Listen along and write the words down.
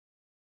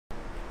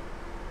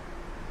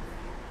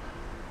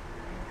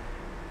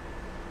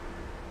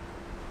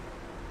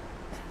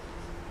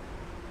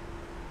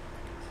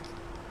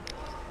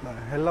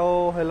Hello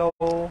hello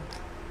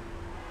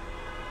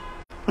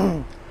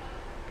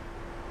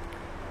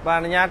បា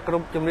ទញ៉ាតគ្រ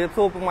ប់ជំរាប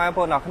សួរពុកម៉ែបង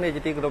ប្អូនអរគ្នា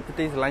ជាទីគោរពជា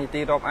ទីស្រឡាញ់ជា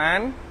ទីរាប់អា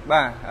ន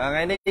បាទថ្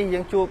ងៃនេះយើ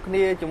ងជួបគ្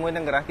នាជាមួយនឹ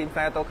ងការ៉ាគីផ្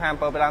សារតូខាម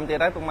7ដើមទៀត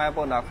ហើយពុកម៉ែបង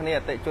ប្អូនអរគ្នាអ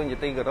តិជនជា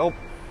ទីគោរព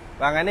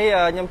បាទថ្ងៃនេះ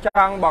ខ្ញុំច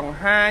ង់បង្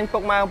ហាញពុ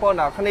កម៉ែបងប្អូន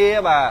អរគ្នា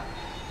បាទ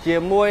ជា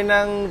មួយ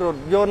នឹងរថ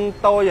យន្ត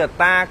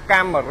Toyota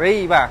Camry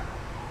បាទ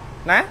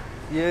ណា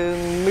យើង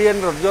មាន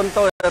រថយន្ត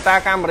Toyota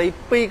Camry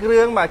 2គ្រឿ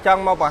ងបាទច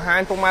ង់មកបង្ហា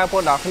ញពុកម៉ែបងប្អូ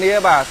នអរគ្នា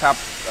បាទស្រា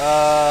ប់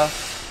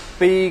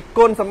ពី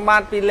គុណសម្ប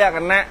ត្តិពីលក្ខ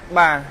ណៈ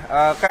បាទ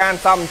ការ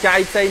សំចៃ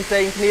ផ្សេ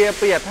ងគ្នា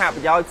ពីអត្ថប្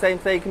រយោជន៍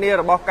ផ្សេងគ្នា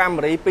របស់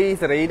Camry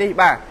 2 ស៊េរីនេះ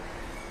បាទអ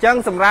ញ្ចឹង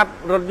សម្រាប់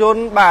រថយន្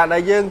តបាទដែ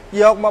លយើង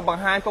យកមកប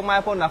ង្ហាញពុកម៉ែប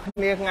ងប្អូនអរ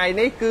គ្នាថ្ងៃ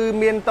នេះគឺ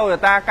មាន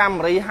Toyota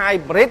Camry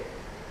Hybrid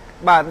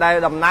បាទដែល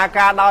ដំណើរ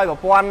ការដោយប្រ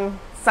ព័ន្ធ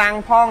សាំង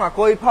ផងអា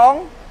គុយផង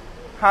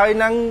ហើយ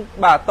នឹង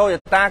បាទ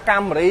Toyota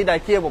Camry ដែល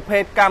ជាប្រភេ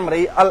ទ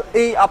Camry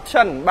LE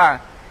option បាទ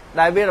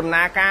ដែលវាដំ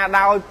ណើរការ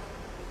ដោយ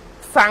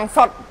សាំង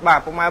សុទ្ធបាទ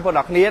ពុកម៉ែបងប្អូន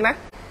អរគ្នាណា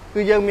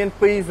គឺយើងមាន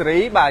2ស៊េរី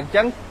បាទអញ្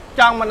ចឹង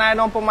ចង់មកណែ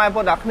នាំពុកម៉ែបងប្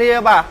អូនអរគ្នា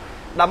បាទ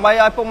ដើម្បី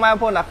ឲ្យពុកម៉ែបង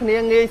ប្អូនអរគ្នា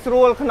ងាយស្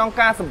រួលក្នុង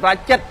ការសម្រេច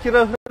ចិត្តជ្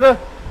រើសរើស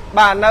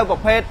បាទនៅប្រ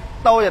ភេទ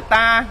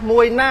Toyota មួ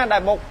យណាដែ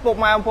លពុក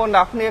ម៉ែបងប្អូន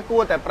អរគ្នាគួ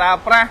រតែប្រើ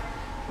ប្រាស់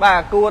បា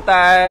ទគួរ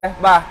តែ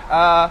បាទ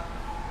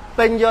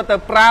ទិញយកទៅ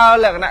ប្រើ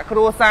លក្ខណៈគ្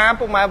រួសារ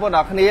ពុកម៉ែបងប្អូន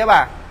អរគ្នា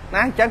បាទ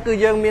ណាអញ្ចឹងគឺ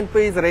យើងមាន2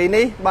ស៊េរី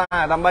នេះបា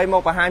ទដើម្បីម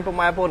កបង្ហាញពុក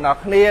ម៉ែបងប្អូនអរ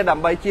គ្នាដើ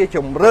ម្បីជា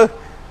ជំរើស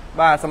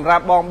បាទសម្រា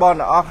ប់បងប្អូន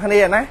អរគ្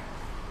នាណា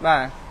បា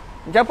ទ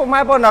អញ្ចឹងពុកម៉ែ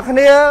បងប្អូនអរគ្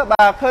នា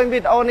បាទឃើញវី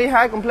ដេអូនេះ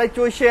ហើយកុំភ្លេច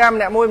ជួយ share ម្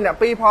នាក់មួយម្នាក់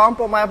ពីរផង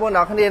ពុកម៉ែបងប្អូន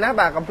អរគ្នាណា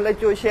បាទកុំភ្លេច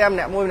ជួយ share ម្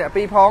នាក់មួយម្នាក់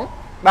ពីរផង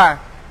បាទ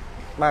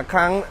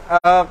ខាង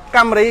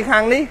Camryខា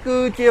ងនេះគឺ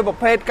ជាប្រ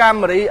ភេទ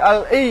Camry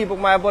LE ពុក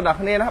ម៉ែបងប្អូនអរ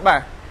គ្នាណាបា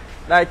ទ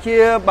ដែលជា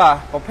បាទ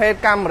ប្រភេទ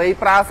Camry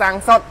ប្រើសាំង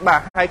សុទ្ធបា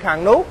ទហើយខាង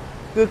នោះ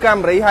គឺ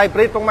Camry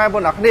Hybrid ពុកម៉ែបងប្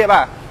អូនអរគ្នា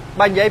បាទ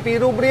បើនិយាយពី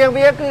រូបរាង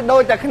វាគឺដូ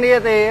ចតែគ្នា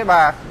ទេ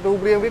បាទរូប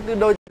រាងវាគឺ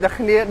ដូចតែ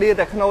គ្នាឌី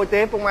តែខ្នើយទេ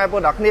ពុកម៉ែបងប្អូ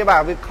នអរគ្នាបា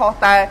ទវាខុស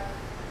តែ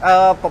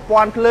ប្រព័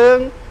ន្ធភ្លើង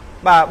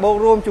បាទបូក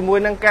រួមជាមួយ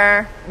នឹងការ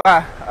បា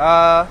ទ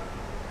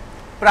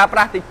ប្រើប្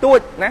រាស់តិចតួច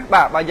ណា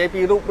បាទបើនិយាយ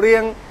ពីរូបរា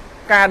ង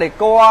ការដេ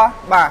គ័រ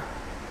បាទ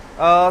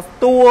ស្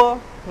ទួ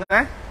ណា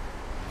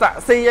សាក់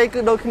ស៊ីអីគឺ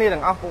ដូចគ្នា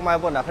ទាំងអស់ពុកម៉ែបង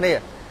ប្អូនអរគ្នា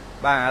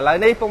បាទឥឡូវ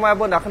នេះពុកម៉ែបង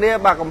ប្អូនអរគ្នា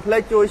បាទកុំភ្លេ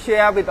ចជួយ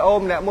share វីដេអូ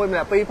ម្នាក់មួយម្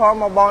នាក់ពីរផង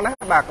មកបងណា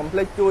បាទកុំភ្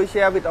លេចជួយ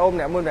share វីដេអូម្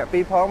នាក់មួយម្នាក់ពី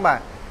រផងបា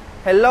ទ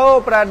Hello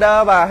brother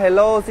បាទ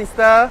Hello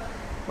sister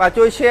បាទ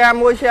ជួយ share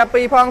មួយ share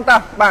ពីរផង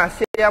តោះបាទ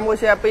share មួយ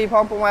share ពីរផ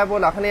ងពុកម៉ែបងប្អូ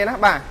នអរគ្នាណា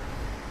បាទ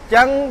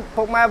ចឹង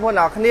ពុកម៉ែបងប្អូន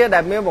អរគ្នាដែ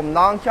លមានបំណ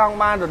ងចង់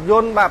បានរថយ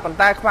ន្តបាទប៉ុន្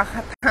តែខ្វះ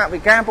ថវិ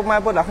កាពុកម៉ែប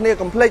ងប្អូនអរគ្នា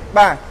កុំភ្លេច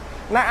បាទ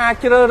ណាអាច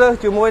ជ្រើសរើស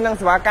ជាមួយនឹង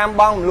សេវាកម្ម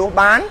បងរំលោះ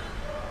បាន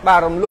បាទ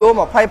រំលោះ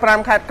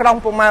25ខេត្តក្រុង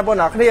ពុកម៉ែបងប្អូន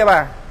អរគ្នាបា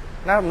ទ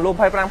ណារំលោះ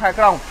25ខេត្ត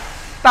ក្រុង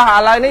តោះឥ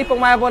ឡូវនេះពុក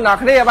ម៉ែបងប្អូនអរ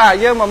គ្នាបាទ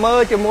យើងមកមើល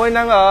ជាមួយ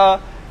នឹង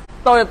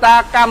Toyota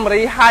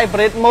Camry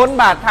Hybrid មុន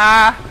បាទថា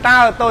តើ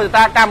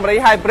Toyota Camry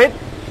Hybrid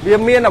វា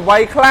មានអ្វី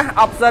ខ្លះ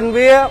option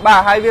វាបាទ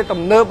ហើយវា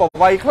ទំនើប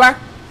អ្វីខ្លះ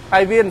ហើ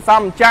យវា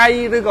សំចៃ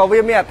ឬក៏វា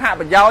មានអត្ថ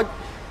ប្រយោជន៍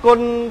គុណ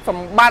ស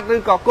ម្បត្តិឬ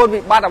ក៏គុណវិ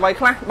បត្តិអ្វី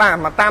ខ្លះបាទ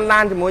មកតាមដា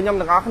នជាមួយខ្ញុំ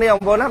ទាំងអស់គ្នាប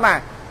ងប្អូនណាបាទ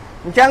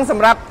អញ្ចឹងស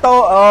ម្រាប់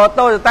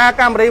Toyota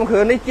Camry មួយគ្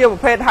រឿងនេះជាប្រ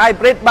ភេទ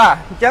Hybrid បាទ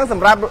អញ្ចឹងស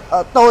ម្រាប់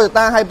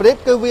Toyota Hybrid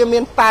គឺវាមា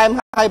នតែម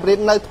Hybrid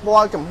នៅថ្ពា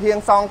ល់ចំហៀង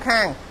សង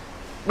ខាង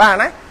បាទ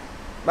ណា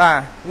បាទ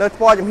នៅថ្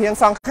ពាល់ចំហៀង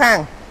សងខាង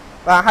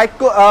បាទហើយ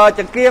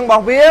ចង្កៀងរប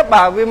ស់វា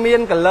បាទវាមាន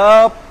color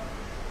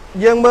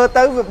យើងមើល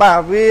ទៅបាទ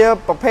វា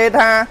ប្រភេទ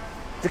ថា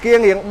ចង្កៀង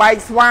រៀងបែក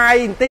ស្វាយ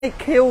បន្តិច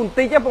ខៀវបន្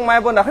តិចពុកម៉ែប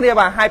ងប្អូនគ្នា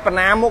បាទហើយបណ្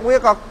ណាមុខវា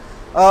ក៏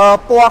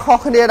ពណ៌ខុស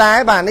គ្នាដែរ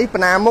បាទនេះប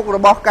ណ្ណាមុខរ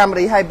បស់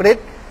Camry Hybrid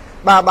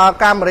បាទបើ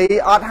Camry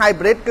អត់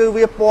Hybrid គឺ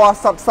វាពណ៌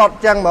សុទ្ធ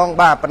ចឹងហ្មង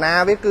បាទបណ្ណា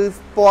វាគឺ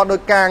ពណ៌ដូ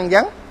ចកាងអញ្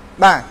ចឹង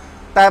បាទ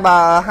តែបើ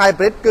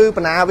Hybrid គឺប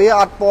ណ្ណាវា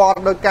អត់ពណ៌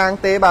ដូចកាង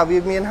ទេបាទវា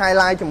មាន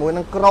highlight ជាមួយ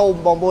នឹង chrome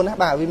បងប្អូនណា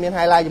បាទវាមាន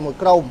highlight ជាមួយ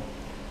chrome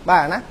បា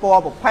ទណាពណ៌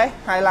ប្រផេះ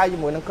highlight ជា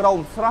មួយនឹង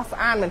chrome ស្រស់ស្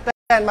អាតមែន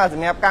ទែនបាទស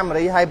ម្រាប់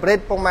Camry Hybrid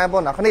ពុកម៉ែបងប្អូ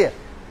នអរគ្នា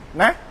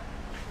ណា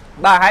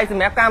បាទហើយស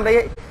ម្រាប់Camry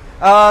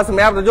ស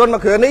ម្រាប់រថយន្តមួ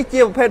យគ្រឿងនេះ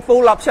ជាប្រភេទ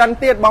full option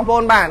ទៀតបងប្អូ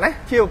នបាទណា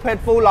ជាប្រភេទ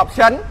full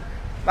option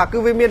បាទគឺ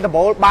វាមានដ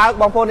បូលបើក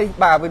បងប្អូននេះ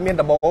បាទវាមាន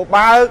ដបូល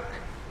បើក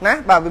ណា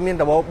បាទវាមាន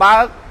ដបូលបើ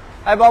ក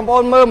ហើយបងប្អូ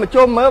នមើលមក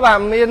ជុំមើលបាទ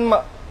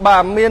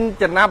មាន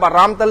ចំណាប់អារ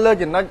ម្មណ៍ទៅលើ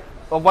ចំណុច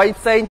អ្វី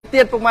ផ្សេង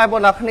ទៀតពុកម៉ែបងប្អូ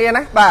នអរគ្នា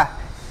ណាបាទ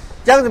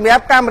អញ្ចឹងសម្រា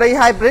ប់ Camry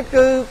Hybrid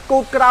គឺគូ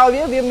តក្រោយ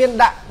វាមាន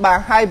ដាក់បាទ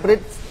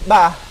Hybrid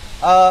បាទ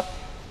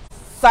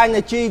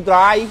Synergy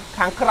Drive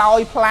ខាងក្រោយ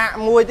ផ្លាក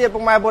មួយទៀតពុ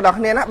កម៉ែបងប្អូនអរ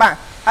គ្នាណាបាទ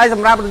ហើយស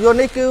ម្រាប់រថយន្ត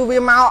នេះគឺវា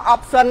មក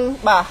option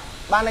បាទ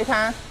បានន័យ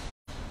ថា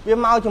វា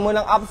មកជាមួយ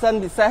នឹង option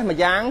ពិសេសម្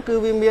យ៉ាងគឺ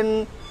វាមាន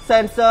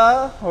sensor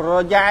រ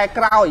យ៉ែ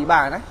ក្រោយ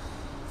បាទណា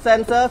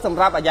sensor សម្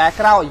រាប់រយ៉ែ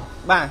ក្រោយ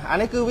បាទអា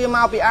នេះគឺវាម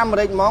កពីអាមេ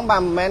រិកហ្មងបា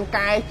ទមិនមែន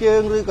កែជើ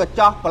ងឬក៏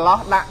ចោះប្រឡោះ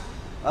ដាក់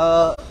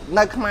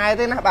នៅខ្មែរ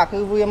ទេណាបាទគឺ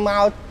វាម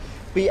ក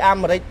ពីអា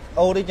មេរិក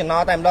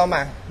original តែម្ដង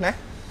បាទណា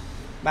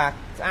បាទ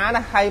ស្អាត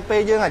ណាស់ហើយពេ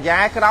លយើងអាយ៉ែ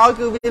ក្រោយ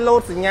គឺវាលោ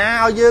តសញ្ញា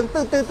ឲ្យយើងទៅ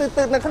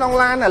នៅក្នុង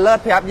ឡាន alert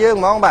ប្រាប់យើង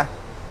ហ្មងបាទ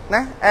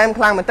ណាអែម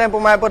ខ្លាំងមែនទែនពុ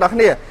កម៉ែបងប្អូនអរគ្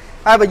នា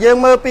ហើយបើយើង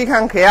មើលពី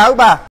ខាងក្រៅ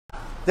បាទ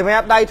សម្រា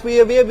ប់ដៃទ្វារ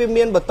វា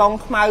មានប៊ូតុង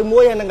ខ្មៅមួ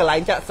យហើយនឹងកន្លែ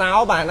ងចាក់សោ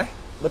បាទណា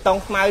បតុង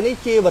ខ្មៅនេះ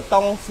ជាបតុ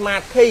ង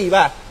Smart Key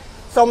បាទ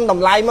សុំត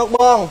ម្លៃមក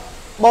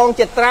បង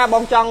ចិត្តត្រាប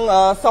ងចង់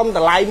សុំត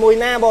ម្លៃមួយ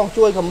ណាបង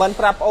ជួយ comment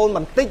ប្រាប់បងអូនប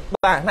ន្តិច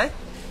បាទណា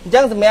អញ្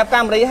ចឹងសម្រាប់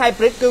Camry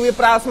Hybrid គឺវា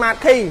ប្រើ Smart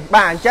Key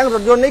បាទអញ្ចឹងរ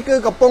ថយន្តនេះគឺ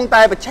កំពុង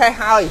តែបញ្ឆេះ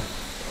ហើយ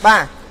បា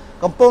ទ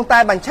កំពុងតែ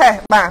បញ្ឆេះ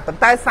បាទប៉ុ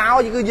ន្តែសោ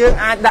គឺយើង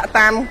អាចដាក់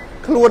តាម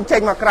ខ្លួនចេ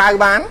ញមកក្រៅ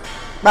បាន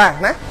បាទ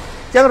ណា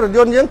អញ្ចឹងរថយ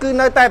ន្តយើងគឺ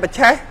នៅតែបញ្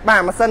ឆេះបា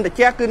ទម៉ាស៊ីនត្រ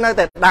ជាក់គឺនៅ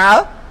តែដើរ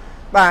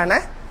បាទណា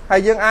ហើ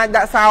យយើងអាច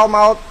ដាក់សោម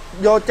ក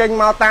យកចេញ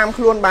មកតាម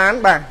ខ្លួនបាន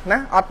បាទណា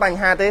អត់បញ្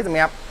ហាទេសម្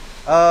រាប់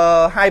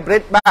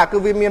hybrid បាទគឺ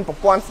វាមានប្រ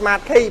ព័ន្ធ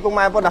Smart Key ពុក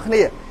ម៉ែបងប្អូនគ្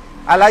នាឥ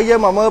ឡូវយើង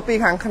មកមើលពី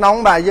ខាងក្នុង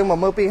បាទយើងមក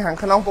មើលពីខាង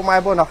ក្នុងពុកម៉ែប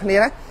ងប្អូនគ្នា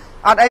ណា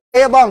អត់អី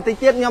ទេបងបន្តិច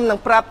ទៀតខ្ញុំនឹង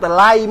ប្រាប់តម្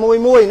លៃ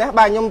មួយណា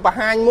បាទខ្ញុំបង្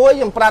ហាញមួយ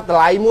ខ្ញុំប្រាប់ត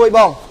ម្លៃមួយប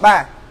ងបា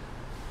ទ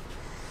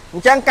អ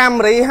ញ្ចឹង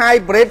Camry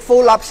Hybrid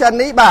Full Option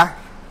នេះបាទ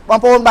បង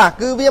ប្អូនបាទ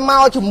គឺវាម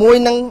កជាមួយ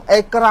នឹង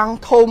អេក្រង់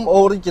ធំ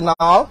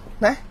Original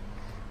ណា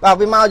បាទ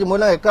វាមកជាមួយ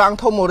នឹងអេក្រង់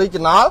ធំ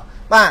Original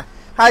បាទ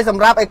ហើយស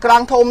ម្រាប់អេក្រ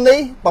ង់ធំនេះ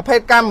ប្រភេទ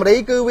Camry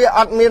គឺវាអ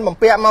ត់មានបំ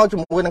ពាក់មកជា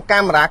មួយនឹងកា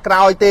មេរ៉ាក្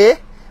រោយទេ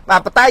បា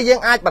ទប៉ុន្តែយើង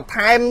អាចបន្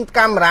ថែម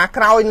កាមេរ៉ា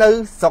ក្រោយនៅ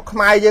ស្រុកខ្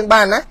មែរយើង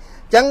បានណា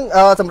អញ្ចឹង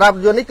សម្រាប់រ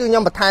ថយន្តនេះគឺខ្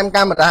ញុំបន្ថែម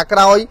កាមេរ៉ាក្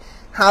រោយ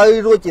ហើយ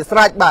រួចជាស្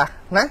រេចបាទ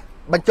ណា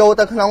បញ្ចូល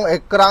ទៅក្នុងអេ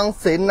ក្រង់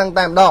ស៊ីននឹង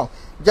តែម្ដង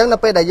អញ្ចឹងនៅ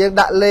ពេលដែលយើង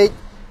ដាក់លេខ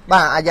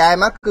បាទអាយ៉ែ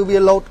មកគឺវា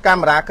លោតកា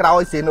មេរ៉ាក្រោ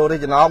យស៊ីន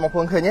Original បងប្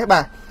អូនឃើញទេ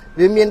បាទ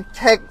វាមាន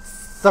check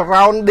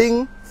surrounding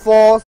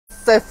for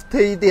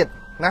safety ទៀត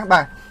ណា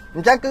បាទអ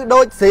ញ្ចឹងគឺដូ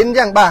ចស៊ីនអញ្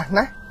ចឹងបាទ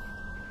ណា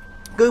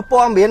គឺព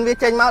ណ៌មានវា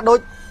ចេញមក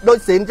ដូច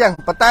ស៊ីនអញ្ចឹង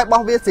ប៉ុន្តែ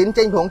បោះវាស៊ីន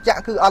ចេញប្រងចា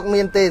ក់គឺអត់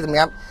មានទេសម្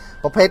រាប់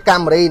ប្រភេទ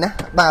Camry ណា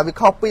បាទវា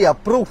ខុសពី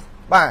approve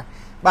បាទ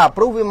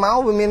approve វាមក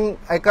វាមាន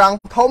អេក្រង់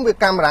ធំវា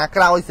កាមេរ៉ា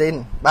ក្រោយស៊ីន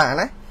បាទ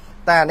ណា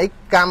តែអានេះ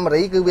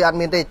Camry គឺវាអត់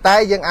មានទេតែ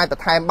យើងអាចប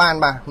ន្ថែមបាន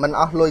បាទមិន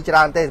អស់លុយច្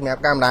រើនទេសម្រា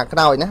ប់កាមេរ៉ាក្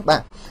រោយណាបា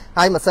ទ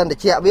ហើយម៉ាស៊ីនត្រ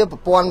ជាក់វាប្រ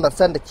ព័ន្ធម៉ា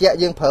ស៊ីនត្រជាក់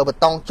យើងប្រើប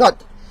តុងចុច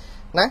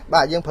ណា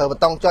បាទយើងប្រើប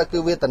តុងចុចគឺ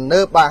វាទំនើ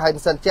បបាទហើយ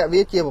ម៉ាស៊ីនត្រជាក់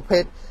វាជាប្រភេ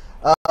ទ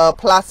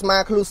plasma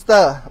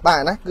cluster បាទ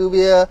ណាគឺ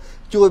វា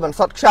ជួយបន្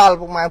សុទ្ធខ្យល់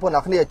ពុកម៉ែបងប្អូនអ្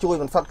នកគ្នាជួយ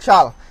បន្សុទ្ធខ្យ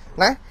ល់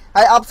ណា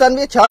ហើយ option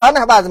វាច្រើន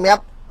ណាស់បាទសម្រា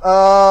ប់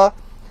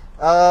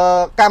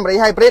Camry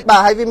Hybrid បា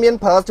ទហើយវាមាន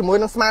ប្រើជាមួយ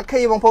នឹង Smart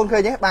Key បងប្អូនឃើ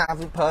ញទេបាទ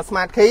វាប្រើ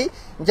Smart Key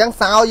អញ្ចឹង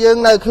សោយើង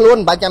នៅខ្លួន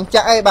មិនបាច់ចាំ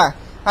ចាក់អីបាទ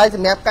ហើយស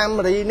ម្រាប់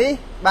Camry នេះ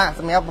បាទ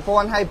សម្រាប់ប្រព័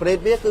ន្ធ Hybrid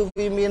វាគឺ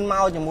វាមានម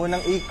កជាមួយនឹ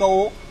ង Eco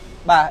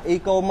បាទ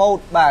Eco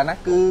Mode បាទណា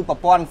គឺប្រ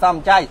ព័ន្ធសំ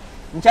ចៃ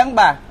អញ្ចឹង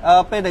បាទ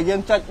ពេលដែលយើ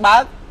ងចុចបើ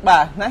កបា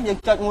ទណាយើង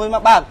ចុចមួយម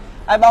កបើក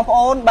ហើយបងប្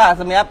អូនបាទ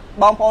សម្រាប់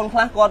បងប្អូនខ្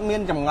លះគាត់មា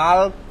នចម្ង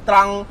ល់ត្រ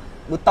ង់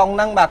ប៊ូតុងហ្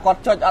នឹងបាទគាត់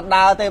ចុចអត់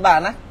ដើរទេបាទ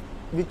ណា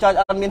វាចុច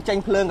អត់មានចេញ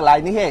ភ្លើងកន្លែង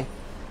នេះទេ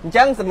អញ្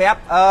ចឹងសម្រាប់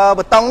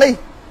ប៊ូតុងនេះ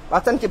បើ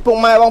សិនជាពុក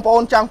ម៉ែបងប្អូ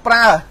នចង់ប្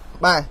រើ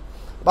បាទ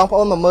បងប្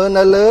អូនមកមើល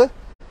នៅលើ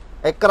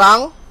អេក្រ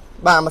ង់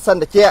បាទម៉ាស៊ីន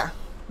ត្រជាក់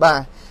បាទ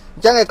អ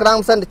ញ្ចឹងអេក្រង់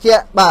ម៉ាស៊ីនត្រជា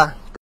ក់បាទ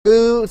គឺ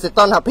សី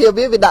តុណ្ហភាព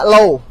វាដាក់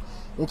low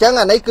អញ្ចឹង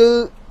អានេះគឺ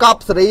ក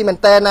ប់សេរីមែន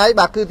តើហើយ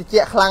បាទគឺត្រជា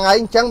ក់ខ្លាំងហើយ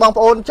អញ្ចឹងបង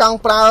ប្អូនចង់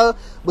ប្រើ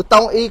ប៊ូតុ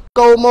ង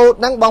Eco Mode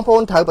ហ្នឹងបងប្អូ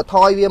នត្រូវបន្ថ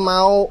យវាម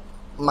ក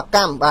មួយ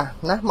កាំបាទ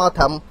ណាមក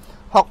ត្រឹម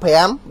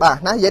65បាទ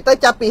ណានិយាយទៅ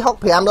ចាប់ពី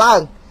65ឡើង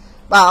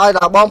បាទឲ្យដ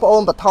ល់បងប្អូ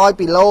នបន្ថយ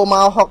ពី low ម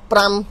ក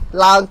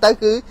65ឡើងទៅ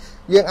គឺ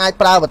យើងអាច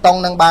ប្រើប៊ូតុង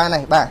ហ្នឹងបាន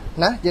ហើយបាទ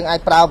ណាយើងអាច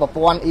ប្រើប្រ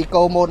ព័ន្ធ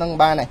Eco Mode ហ្នឹង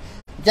បានហើយ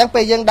អញ្ចឹង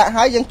ពេលយើងដាក់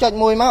ហើយយើងចុច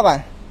មួយមក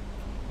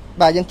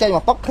បាទយើងចុចម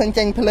កប៉ុកឃើញ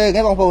ចេញភ្លើងហ្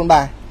នឹងបងប្អូន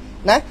បាទ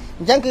ណា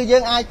អញ្ចឹងគឺយើ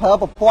ងអាចប្រើ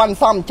ប្រព័ន្ធ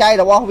សំចៃ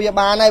របស់វា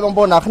បានហើយបង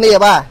ប្អូនអ្នកគ្នា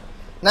បាទ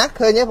ណា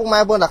ឃើញទេពុកម៉ែ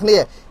បងប្អូនអ្នកគ្នា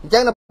អញ្ចឹ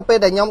ងនៅពេល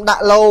ដែលខ្ញុំដា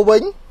ក់ low វិ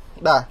ញ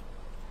បាទ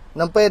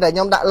នៅពេលដែលខ្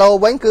ញុំដាក់ low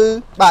វិញគឺ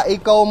បាទ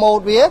Eco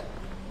Mode វា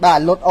បាទ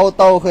លុតអូ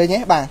តូឃើញទេ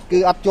បាទគឺ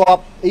អត់ជា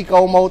ប់ Eco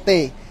Mode ទេ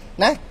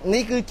ណា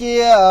នេះគឺជា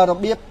រ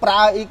បៀបប្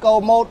រើ Eco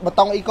Mode ប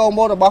តុង Eco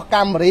Mode របស់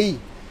Camry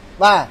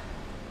បាទ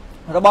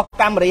របស់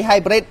Camry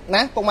Hybrid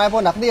ណាពុកម៉ែបងប្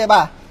អូនអ្នកគ្នា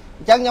បាទ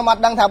អញ្ចឹងខ្ញុំអ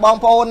ត់ដឹងថាបង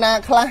ប្អូនណា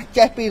ខ្លះ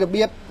ចេះពីរ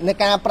បៀបនៃ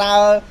ការប្រើ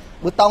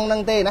ប៊ូតុងហ្នឹ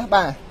ងទេណា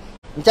បាទ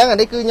អញ្ចឹងអា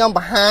នេះគឺខ្ញុំប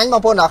ង្ហាញប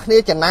ងប្អូនអ្នកគ្នា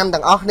ចំណាំ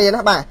ទាំងអស់គ្នា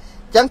ណាបាទ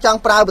អញ្ចឹងចង់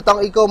ប្រើប៊ូតុង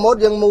Eco Mode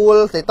យើងមូល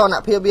សីតុណ្ហ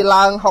ភាពវា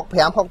ឡើង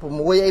65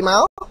 66អីម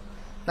ក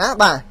ណា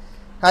បាទ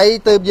ហើយ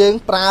ទើបយើង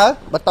ប្រើ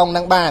ប៊ូតុងហ្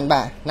នឹងបាន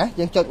បាទណា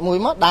យើងចុចមួយ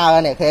មកដើរ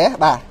នេះគេ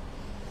បាទ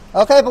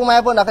អូខេពុកម៉ែប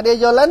ងប្អូនអ្នកគ្នា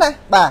យល់ហើយណា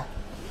បាទ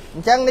អ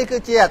ញ្ចឹងនេះគឺ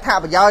ជាអត្ថ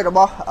ប្រយោជន៍រប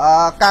ស់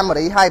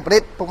Camry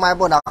Hybrid ពុកម៉ែបង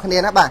ប្អូនអ្នកគ្នា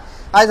ណាបាទ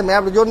ហើយសម្រា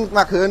ប់រថយន្ត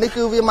មួយគ្រឿងនេះ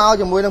គឺវាមក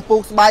ជាមួយនឹងពូ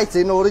កស្បែក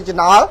Zin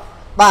Original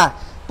បាទ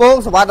ពង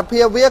សុវត្ថិ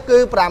ភាពវាគឺ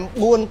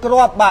9គ្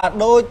រាប់បាទ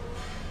ដូច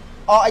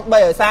RX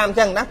 330អញ្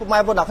ចឹងណាពុកម៉ែ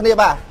បងប្អូនអ្នកគ្នា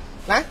បាទ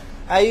ណា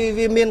ហើយ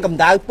វាមានកម្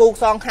ដៅពូក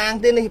សងខាង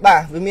ទៀតនេះបា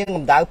ទវាមានក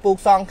ម្ដៅពូក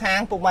សងខាង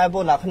ពុកម៉ែបងប្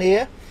អូនអ្នកគ្នា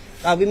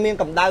បាទវាមាន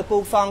កម្ដៅពូ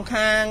កសង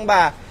ខាង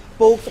បាទ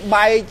ពូកស្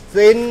បែក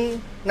Zin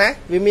ណា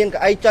វាមានកៅ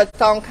អីចុច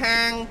សងខា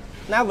ង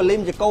ណាវ៉ូលី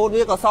មចកូត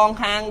វាក៏សង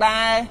ខាង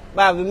ដែរ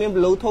បាទវាមាន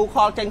Bluetooth ខ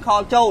លចេញខ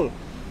លចូល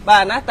បា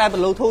ទណាតែ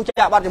Bluetooth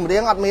ចាក់ប័ណ្ណចម្រៀ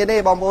ងអត់មានទេ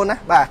បងប្អូនណា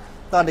បាទ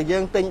តោះតែយើ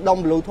ងទិញដុំ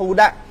Bluetooth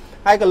ដាក់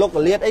ហើយកលុកក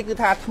លៀតអីគឺ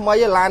ថាថ្មី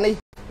ឡាននេះ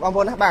បងប្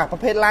អូនណាបាទប្រ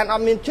ភេទឡានអ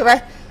ត់មានច្រេះ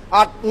អ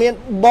ត់មាន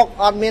បុក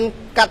អត់មាន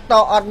កាត់ត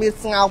អត់មាន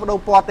ស្ងោបដូរ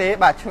ពណ៌ទេ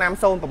បាទឆ្នាំ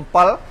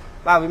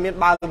07បាទវាមាន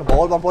បើកដំបូ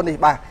លបងប្អូននេះ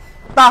បាទ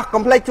តោះ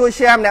កុំភ្លេចជួយ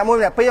share ម្នាក់មួយ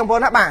ម្នាក់ពីរបងប្អូ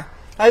នណាបាទ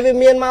ហើយវា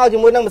មានមកជា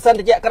មួយនឹងម៉ាស៊ីន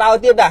ត្រជាក់ក្រោយ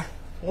ទៀតដែរ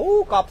អូ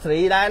កប់សេ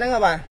រីដែរហ្នឹង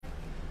បាទ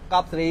ក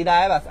ប់សេរីដែ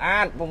របាទស្អា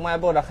តពុកម៉ែបង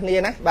ប្អូនគ្នា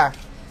ណាបាទ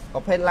ប្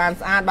រភេទឡាន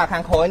ស្អាតបាទ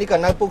ខាងក្រោយនេះក៏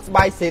នៅពុកស្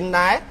បែកស៊ីន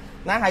ដែរ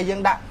ណាហើយយើ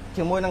ងដាក់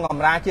ជាមួយនឹងក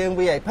ម្រាលជើង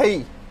VIP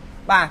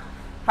បាទ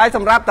ហើយស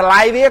ម្រាប់តម្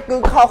លៃវាគឺ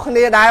ខុសគ្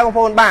នាដែរបង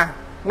ប្អូនបាទ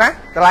ណា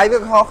តម្លៃវា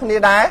ខុសគ្នា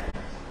ដែរ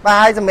បាទ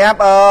ហើយសម្រាប់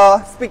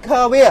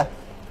speaker វា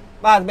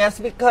បាទសម្រាប់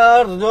speaker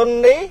រថយន្ត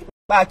នេះ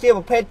បាទជា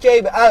ប្រភេទ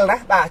JBL ណា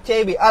បាទ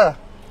JBL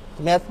ស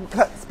ម្រាប់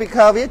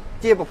speaker វា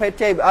ជាប្រភេទ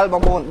JBL ប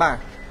ងប្អូនបាទ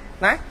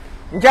ណា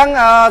អញ្ចឹង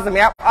សម្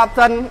រាប់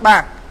option បា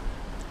ទ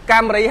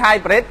Camry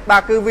Hybrid បា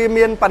ទគឺវា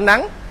មានប៉ុណ្ណឹ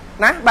ង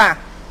ណាបាទ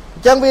អ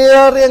ញ្ចឹងវា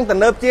រៀងទំ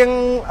នើបជាង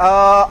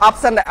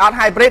option ដែលអត់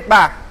hybrid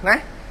បាទណា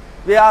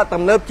វា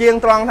ទំនើបជាង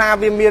ត្រង់ថា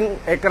វាមាន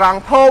អេក្រង់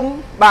ធំ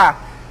បាទ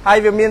ហើយ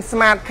វាមាន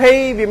smart key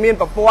វាមាន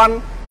ប្រព័ន្ធ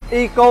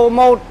eco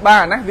mode បា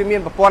ទណាវាមាន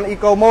ប្រព័ន្ធ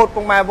eco mode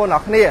ពុកម៉ែបងប្អូនអ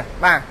រគ្នា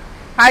បាទ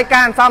ហើយ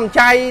ការសំ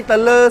ចៃទៅ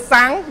លើ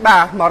សាំងបា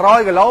ទ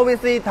100គីឡូវា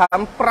ស៊ីត្រឹ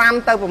ម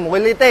5ទៅ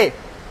6លីត្រទេ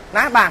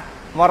ណាបាទ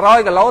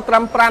100គីឡូត្រឹ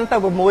ម5ទៅ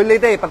6លី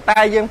ត្រទេប៉ុន្តែ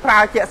យើងប្រើ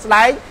ជាក់ស្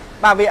ដែង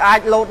បាទវាអាច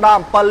លោតដ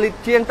ល់7លីត្រ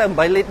ជាងទៅ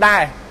8លីត្រដែ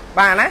រ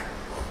បាទណា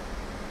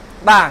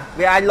បាទ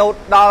វាអាចលោត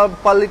ដល់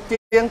7លីត្រ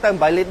ជាងទៅ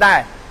8លីត្រដែរ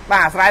បា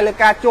ទអាស្រ័យលើ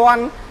ការជ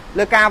ន់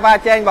លើការវ៉ា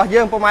ចែងរបស់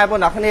យើងពុកម៉ែបងប្អូ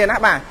នអរគ្នាណា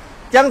បាទ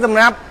អញ្ចឹងសម្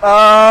រាប់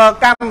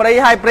Camry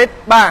Hybrid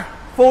បាទ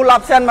full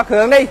option មកគ្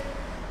រឿងនេះ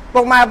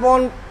ពុកម៉ែបង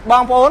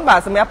ប្អូនបាទ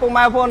សម្រាប់ពុក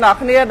ម៉ែបងប្អូនអរ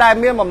គ្នាដែល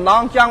មានបំណ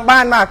ងចង់បា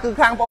នបាទគឺ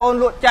ខាងបងប្អូន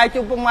លក់ចែក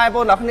ជូនពុកម៉ែបងប្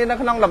អូនអរគ្នានៅ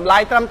ក្នុងតម្លៃ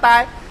ត្រឹមតែ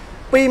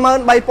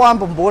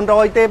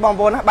23,900ទេបង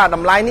ប្អូនណាបាទត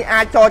ម្លៃនេះ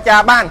អាចចរចា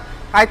បាន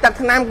ហើយទឹក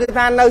ថ្នាំគឺ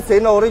ថានៅសេ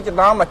ន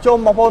original មកជុំ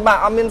បងប្អូនបាទ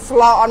អត់មានស្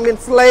លោអត់មាន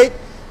ស្លេក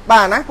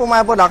បាទណាពុកម៉ែ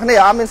បងប្អូនអរគ្នា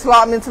អត់មានស្លោ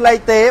អត់មានស្លេក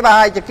ទេបាទ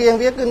ហើយចង្គៀង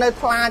វាគឺនៅ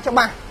ថ្លាច្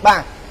បាស់បា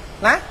ទ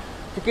ណា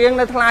ចង្គៀង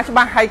នៅថ្លាច្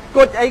បាស់ហើយ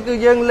គុជអីគឺ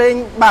យើងលេង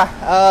បាទ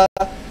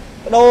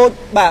បដូរ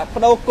បាទប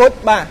ដូរគុជ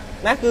បាទ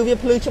ណាគឺវា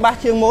ភ្លឺច្បាស់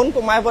ជាងមុន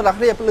ពុកម៉ែបងប្អូនអរ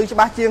គ្នាភ្លឺច្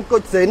បាស់ជាងគុ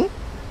ជសិន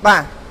បា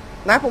ទ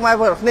ណាពុកម៉ែបង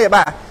ប្អូនអរគ្នា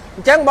បាទអ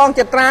ញ្ចឹងបង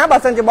ចត្រាបើ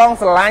សិនជាបង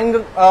ស្រឡាញ់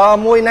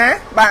មួយណា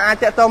បាទអា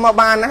ចតទៅមក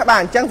បានណាបាទ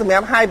អញ្ចឹងសម្រា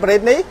ប់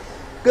hybrid នេះ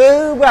គឺ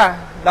បាទ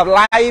តម្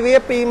លៃវា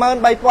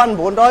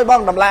23,900ប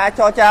ងតម្លៃអាច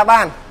ចរចា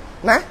បាន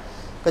ណា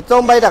ក៏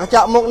ចុំបីតែកញ្ច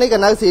ក់មុខនេះក៏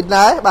នៅស៊ីន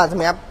ដែរបាទស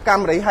ម្រាប់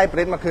Camry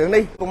Hybrid មួយគ្រឿង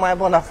នេះពុកម៉ែបង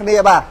ប្អូនអរគ្នា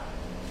បាទ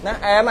ណា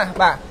អែមណា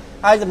បាទ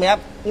ហើយសម្រា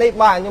ប់នេះ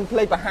បាទខ្ញុំភ្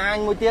លេចបង្ហាញ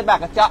មួយទៀតបាទ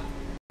កញ្ចក់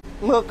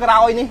មើលក្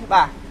រោយនេះ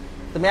បាទ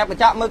សម្រាប់ក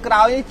ញ្ចក់មើលក្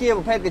រោយនេះជា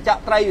ប្រភេទកញ្ចក់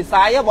ត្រីវិ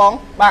ស័យហ៎បង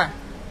បាទ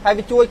ហើយ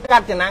វាជួយកា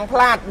ត់ចំណាំងផ្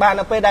លាតបាទ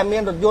នៅពេលដែលមា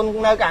នរថយន្ត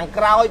នៅខាង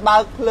ក្រោយបើ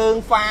កភ្លើង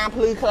ហ្វា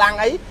ភ្លឺខ្លាំង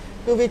អី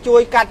គឺវាជួ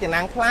យកាត់ចំ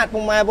ណាំងផ្លាតពុ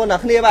កម៉ែបងប្អូនអ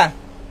រគ្នាបាទ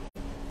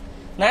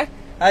ណា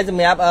ហើយស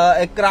ម្រាប់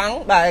អេក្រង់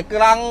បាទអេ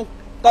ក្រង់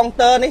កុង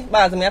ទ័រនេះ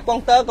បាទសម្រាប់កុង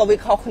ទ័រក៏វា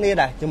ខុសគ្នា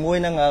ដែរជាមួយ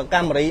នឹង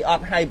Camry អ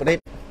ត់ Hybrid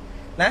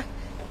ណា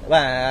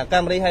បាទ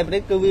Camry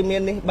Hybrid គឺវាមា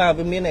ននេះបាទ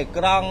វាមានអេ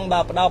ក្រង់បា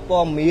ទផ្ដល់ព័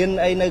ត៌មាន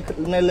អី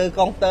នៅលើ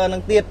កុងទ័រនឹ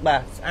ងទៀតបា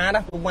ទស្អាត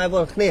ណាពុកម៉ែបងប្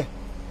អូនគ្នា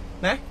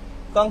ណា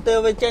កុងទ័រ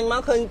វាចេញម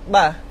កឃើញ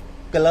បាទ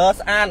color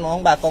ស្អាតហ្មង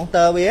បាទកុង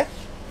ទ័រវា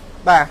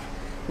បាទ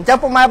អញ្ចឹង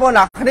ពុកម៉ែបងប្អូន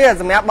គ្នា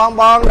សម្រាប់ប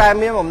ងដែល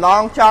មានបំណ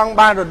ងចង់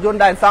បានរថយន្ត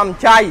ដែលសំ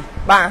ចៃ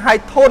បាទហើយ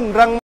ធន់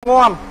រឹង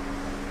មាំ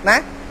ណា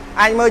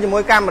អាចមើលជាមួ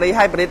យ Camry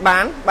Hybrid បា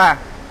នបាទ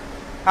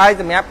ហើយ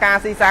សម្រាប់ការ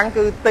ស៊ីសាំង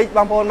គឺតិចប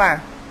ងប្អូនបាទ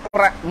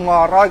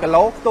100គី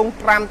ឡូខ្ទង់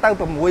5ទៅ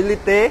6លី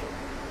ត្រទេ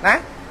ណា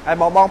ហើយ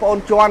បងប្អូន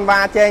ជន់វ៉ា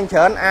ចែងច្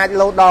រើនអាច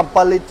លោតដល់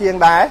7លីត្រជាង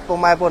ដែរពុក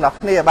ម៉ែបងប្អូនអរ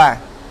គ្នាបាទ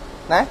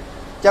ណា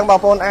អញ្ចឹងបង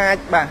ប្អូនអាច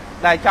បាទ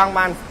ដែលចង់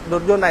បានរ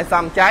ថយន្តដែល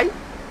សំចៃ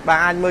បាទ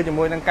អាចមើលជា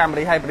មួយនឹង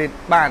Camry Hybrid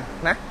បាន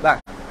ណាបាទ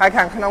ហើយ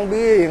ខាងក្នុង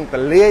វារៀងទ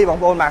លាយបង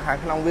ប្អូនបាទខាង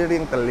ក្នុងវារៀ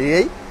ងទលា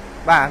យ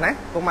បាទណា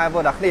ពុកម៉ែបងប្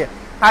អូនអរគ្នា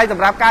ហើយស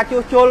ម្រាប់ការជួ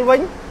សជុលវិ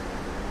ញ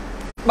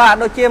បាទ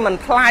ដូចជាមិន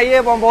ថ្លៃទេ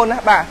បងប្អូនណា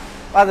បាទ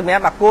សម្រា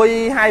ប់អាគុយ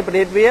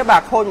Hybrid វាបា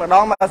ទខូចម្ដ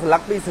ងមកស្លឹ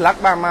ក2ស្លឹក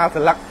បាទមក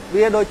ស្លឹក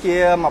វាដូចជា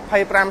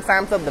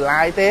25-30ដុល្លា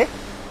រទេ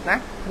ណា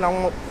ក្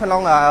នុ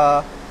ង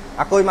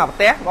អាគុយមកប្រ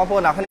ទេសបងប្អូ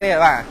នអរគ្នា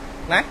បាទ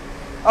ណា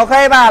អូ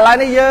ខេបាទឥឡូវ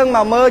នេះយើងម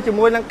កមើលជា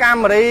មួយនឹង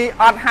Camry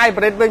អត់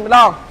Hybrid វិញម្ដ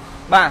ង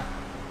បាទ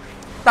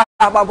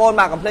តើបងប្អូន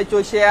បាទកុំភ្លេចជួ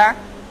យ share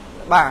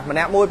បាទម្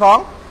នាក់មួយផង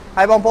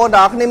ហើយបងប្អូនដ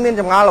ល់គ្នាមាន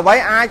ចម្ងល់អ្វី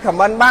អាច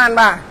comment បាន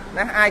បាទ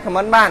ណាអាច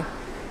comment បាន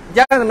អញ្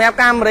ចឹងសម្រាប់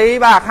Camry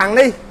បាទខាង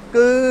នេះ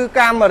គឺ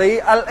Camry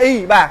LE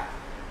បាទ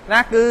ណា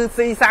គឺ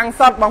ស៊ីសាំង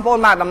សុតបងប្អូន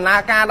បាទដំណើរ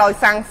ការដោយ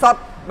សាំងសុត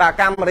បាទ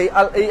Camry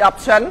LE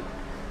option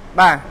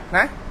បាទ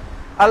ណា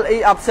LE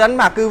option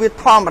បាទគឺវា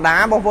ធម្មតា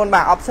បងប្អូន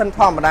បាទ option ធ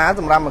ម្មតា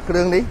សម្រាប់មួយគ្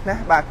រឿងនេះណា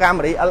បាទ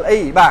Camry LE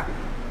បាទ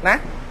ណា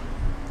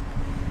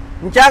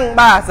អញ្ចឹង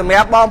បាទសម្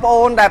រាប់បងប្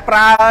អូនដែលប្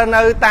រើ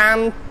នៅតាម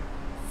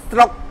ស្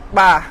រុក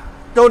បាទ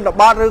ជន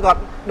បទឬក៏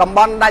តំប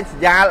ន់ដាច់ស្រ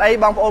យាលអី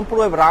បងប្អូនព្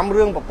រួយបារម្ភ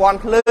រឿងប្រព័ន្ធ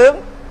ភ្លើង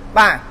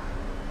បាទ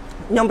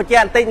ខ្ញុំបញ្ជា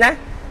ក់បន្តិចណា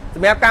ស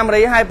ម្រាប់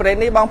Camry Hybrid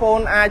នេះបងប្អូ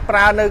នអាចប្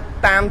រើនៅ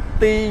តាម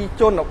ទី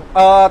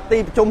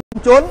ប្រជុំ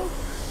ជន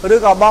ឬ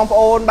ក៏បងប្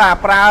អូនបាទ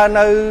ប្រើ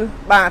នៅ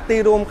បាទទី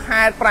រួម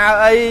ខេត្តប្រើ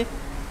អី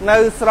នៅ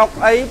ស្រុក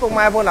អីពុក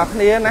ម៉ែបងប្អូនអរគ្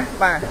នាណា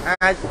បាទ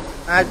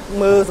អាច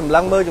មើលសម្លឹ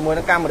ងមើលជាមួយ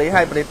នឹង Camry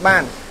Hybrid បា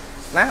ន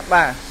ណា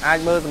បាទអាច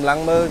មើលសម្លឹង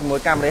មើលជាមួយ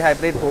Camry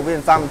Hybrid ព្រោះវា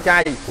សំចៃ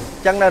អ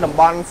ញ្ចឹងនៅតំ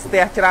បន់ស្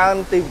ទះច្រើន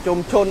ទីប្រជុំ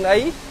ជនអី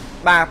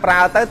បាទប្រើ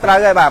ទៅត្រូវ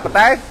ហើយបាទប៉ុន្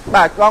តែ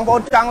បាទបងប្អូ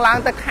នចង់ឡើង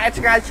ទៅខេត្ត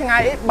ឆ្ងា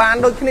យអីបាន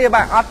ដូចគ្នា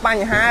បាទអត់ប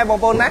ញ្ហាបង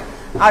ប្អូនណា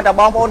ឲ្យតែ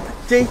បងប្អូន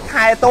ជិះ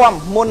ថែទាំ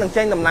មុននឹង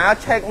ចេញដំណើរ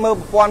check មើល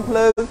ប្រព័ន្ធភ្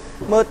លើង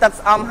មើលទឹក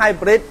ស្អំ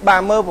hybrid បា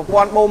ទមើលប្រ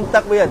ព័ន្ធបូមទឹ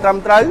កវាឲ្យត្រឹម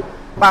ត្រូវ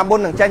បាទមុន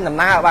នឹងចេញដំ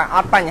ណើរបាទអ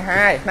ត់បញ្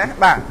ហាទេណា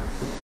បាទ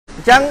អ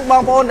ញ្ចឹងប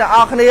ងប្អូនទាំងអ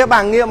ស់គ្នាបា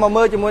ទងាកមក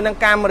មើលជាមួយនឹង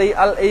Camry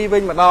LE វិ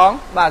ញម្ដង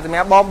បាទសម្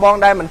រាប់បង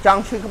ដែលមិនច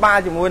ង់ឈឺក្បាល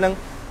ជាមួយនឹង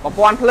ប្រ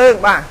ព័ន្ធភ្លើង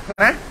បាទ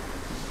ណា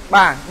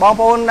បាទបង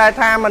ប្អូនដែល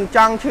ថាមិនច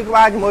ង់ឈឺក្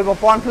បាលជាមួយប្រ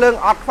ព័ន្ធភ្លើង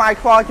អត់ខ្វាយ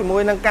ខ្វល់ជាមួ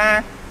យនឹងការ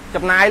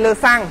ចំណាយលើ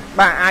សាំង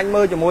បាទអាច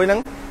មើលជាមួយនឹង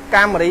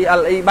Camry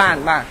LE បាន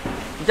បាទ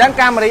អញ្ចឹង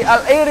Camry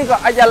LE ឬក៏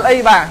XLE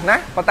បាទណា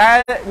ប៉ុន្តែ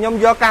ខ្ញុំ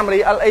យក Camry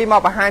LE ម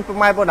កបង្ហាញពុក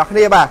ម៉ែបងប្អូនគ្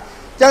នាបាទ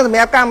អញ្ចឹងសម្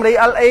រាប់ Camry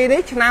LE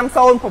នេះឆ្នាំ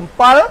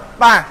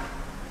07បាទ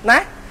ណា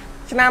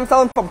ឆ្នាំ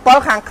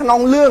07ខាងក្នុង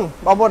លឿង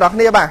បងប្អូនគ្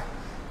នាបាទ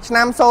ឆ្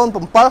នាំ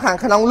07ខាង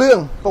ក្នុងលឿង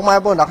ពុកម៉ែប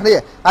ងប្អូនគ្នា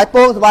ហើយព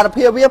ងសុវត្ថិ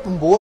ភាពវា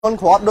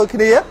9គ្រាប់ដូចគ្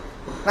នា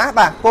ណា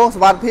បាទពងសុ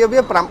វត្ថិភាពវា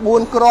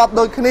9គ្រាប់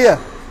ដូចគ្នា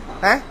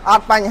ណាអ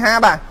ត់បញ្ហា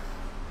បាទ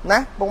ណា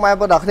ពុកម៉ែបង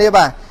ប្អូនគ្នា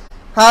បាទ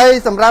ហើយ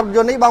សម្រាប់យ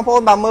ន្តនេះបងប្អូ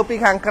នបើមើលពី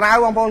ខាងក្រៅ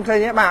បងប្អូនឃើញ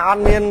ទេបាទអ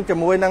ត់មានជា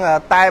មួយនឹង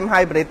តែម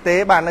hybrid ទេ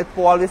បាទនៅព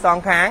ណ៌វាសង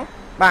ខាង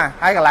បាទ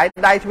ហើយកន្លែង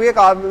ដៃទ្វារ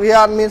ក៏វា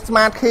អត់មាន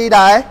smart key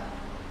ដែរ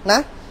ណា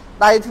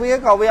ដៃទ្វារ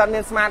ក៏វាអត់មា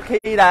ន smart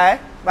key ដែរ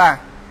បាទ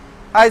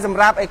ហើយសម្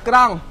រាប់អេក្រ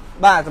ង់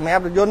បាទសម្រា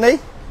ប់យន្តនេះ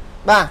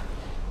បាទ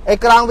អេ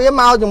ក្រង់វា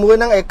មកជាមួយ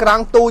នឹងអេក្រ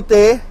ង់ទូច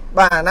ទេ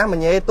បាទណាម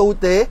ញ៉េទូច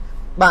ទេ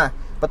បាទ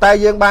ប៉ុន្តែ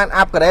យើងបាន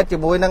upgrade ជា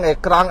មួយនឹងអេ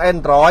ក្រង់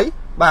Android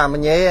បាទម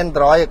ញ៉េ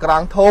Android អេក្រ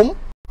ង់ធំ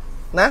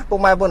ណាពុក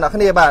ម៉ែបងប្អូនគ្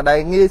នាបាទដែល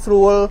ងាយស្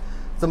រួល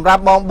សម្រា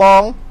ប់បង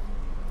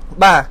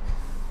បាទ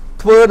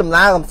ធ្វើដំ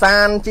ណើរកំសា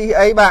ន្តជិះ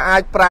អីបាទអា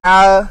ចប្រើ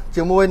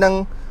ជាមួយនឹង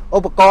ឧ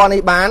បករណ៍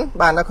នេះបាន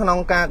បាទនៅក្នុង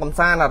ការកំ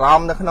សាន្តអារម្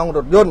មណ៍នៅក្នុងរ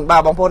ថយន្តបា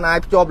ទបងប្អូនអាច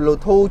ភ្ជាប់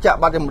Bluetooth ចាក់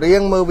បទចម្រៀង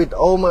មើលវីដេ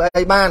អូមើល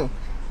អីបាន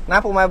ណា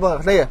ពុកម៉ែបងប្អូ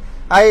នគ្នា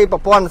ហើយប្រ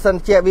ព័ន្ធម៉ាស៊ីន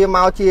ត្រជាក់វាម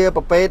កជា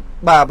ប្រភេទ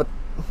បាទ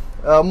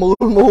មូ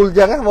លអញ្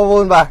ចឹងណាបងប្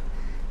អូនបាទ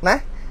ណា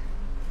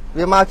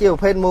វាមកជាប្រ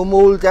ភេទ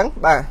មូលអញ្ចឹង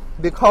បាទ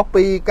វាខុស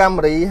ពី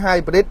Camry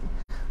Hybrid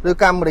ឬ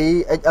Camry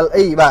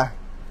XLE បាទ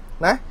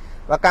ណា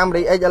បាទ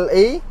Camry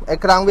XLE អេ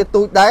ក្រង់វា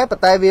ទូចដែរប៉ុ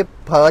ន្តែវា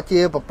ប្រើ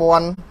ជាប្រព័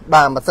ន្ធ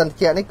បាទម៉ាស៊ីនត្រ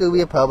ជាក់នេះគឺ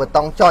វាប្រើបេ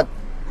តុងចុច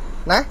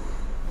ណា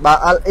បាទ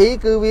LE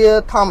គឺវា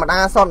ធម្មតា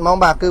សុទ្ធហ្មង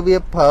បាទគឺវា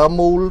ប្រើ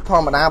មូលធ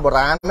ម្មតាបុ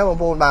រាណណាបង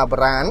ប្អូនបាទបុ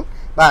រាណ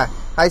បាទ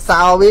ហើយសោ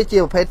វាជា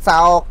ប្រភេទ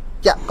សោ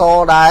ចាក់ក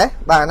ដែរ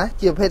បាទណា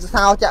ជាប្រភេទ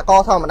សោចាក់ក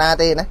ធម្មតា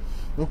ទេណា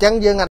អញ្ចឹង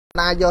យើង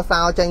អាចយកសោ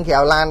ចេញក្រៅ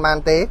ឡានបាន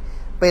ទេ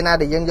ពេលណា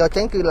ដែលយើងយក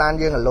ចេញគឺឡាន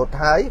យើងរលត់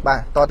ហើយបា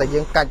ទតោះតែយើ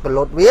ងកាច់បល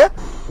ត់វា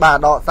បាទ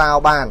ដកសោ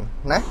បាន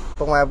ណា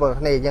ពុកម៉ែបងប្អូន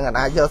គ្នាយើង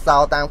អាចយកសោ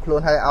តាមខ្លួន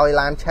ហើយឲ្យ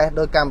ឡានឆេះ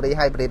ដោយ Camry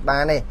Hybrid បា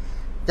នទេអ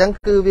ញ្ចឹង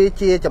គឺវា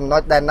ជាចំណុ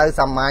ចដែលនៅ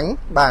សាមញ្ញ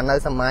បាទនៅ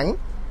សាមញ្ញ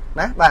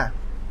ណាបាទ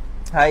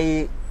ហើយ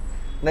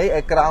នេះ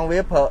អេក្រង់វា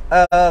ប្រើ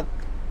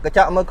កញ្ច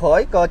ក់មើលក្រោយ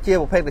ក៏ជា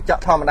ប្រភេទកញ្ច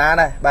ក់ធម្មតា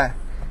ដែរបាទ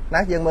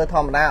ណាយើងមើលធ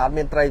ម្មតាអត់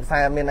មានត្រីផ្សែ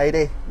អត់មានអី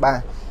ទេបាទ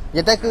និ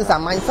យាយទៅគឺសា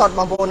មញ្ញសុទ្ធប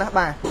ងប្អូនណា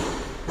បាទ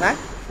ណា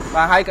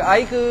បាទហើយកៅអី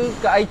គឺ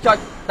កៅអីចុច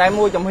តែ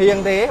មួយចំហៀង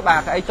ទេបា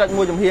ទកៅអីចុច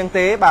មួយចំហៀង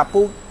ទេបាទ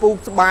ពូក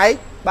ស្បែក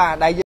បាទ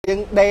ដែលយើង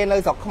ដេនៅ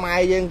ស្រុកខ្មែរ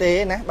យើងទេ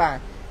ណាបាទ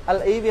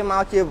LE វាម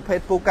កជាប្រភេទ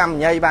ពូកកម្ម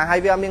ញ៉ៃបាទហើយ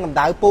វាអត់មានកម្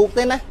ដៅពូក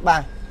ទេណាបា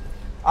ទ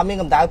អត់មាន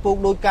កម្ដៅពូក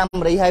ដូច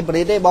Camry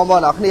Hybrid ទេបងប្អូ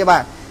នអរគ្នាបា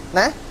ទ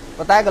ណា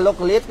ប៉ុន្តែកលុក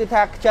កលៀតគឺ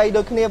ថាខ្ចី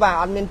ដូចគ្នាបាទ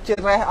អត់មានជ្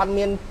រេះអត់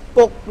មាន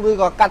ពុកឬ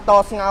ក៏កាត់ត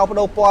ស្ងោប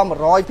ដូរពណ៌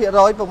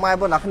 100% ពុកម៉ែបង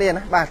ប្អូនអរគ្នា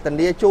ណាបាទធា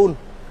នាជូន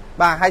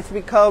បាទហើយ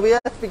speaker វា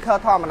speaker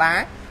ធម្មតា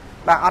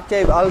បាទអត់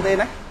JBL ទេ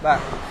ណាបាទ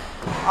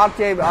អត់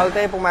JBL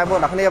ទេពុកម៉ែបងប្អូ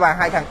នអរគ្នាបាទ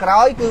ហើយខាងក្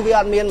រោយគឺវា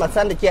អត់មានម៉ា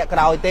ស៊ីនត្រជាក់ក្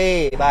រោយទេ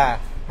បាទ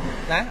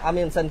ណាអត់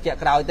មានម៉ាស៊ីនត្រជាក់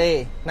ក្រោយទេ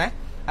ណា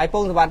ហើយព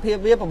ងសុវត្ថិភាព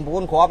វា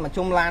9គ្រាប់មក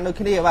ជុំឡានដូច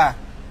គ្នាបាទ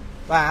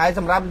ហើយស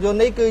ម្រាប់យន្ត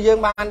នេះគឺយើង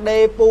បានដេ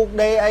ពូក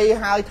ដេអី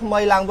ហើយថ្មី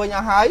ឡើងវិញអ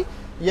ស់ហើយ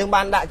យើង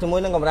បានដាក់ជាមួយ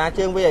នឹងកម្រាល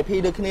ជើង VIP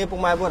ដូចគ្នាពុក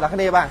ម៉ែបងប្អូនអរគ្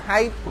នាបាទហើ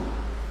យ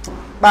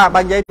បាទ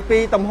បើនិយាយពី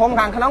ទំហំ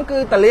ខាងក្នុងគឺ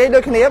តលាយដូ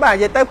ចគ្នាបាទ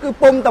និយាយទៅគឺ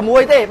ពុំតែមួ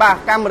យទេបាទ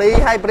Camry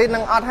Hybrid និ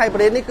ងអត់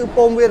Hybrid នេះគឺ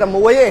ពុំវាតែ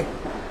មួយទេ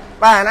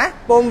បាទណា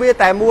ពុំវា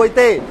តែមួយ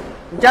ទេ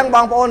អញ្ចឹងប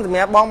ងប្អូនសម្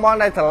រាប់បង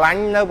ដែលស្រឡា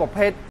ញ់នៅប្រ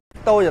ភេទ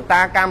Toyota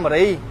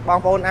Camry បង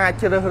ប្អូនអាច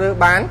ជ្រើសរើស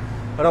បាន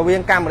រវា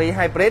ង Camry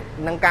Hybrid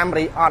និង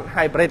Camry អត់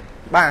Hybrid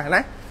បាទ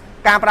ណា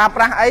ការប្រើ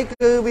ប្រាស់អី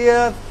គឺវា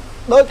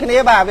ដូចគ្នា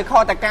បាទវាខុ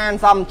សតែការអ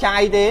ន្សំចៃ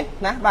ទេ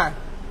ណាបាទ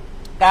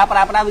ការប្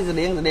រើប្រាស់វាស្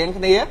តៀង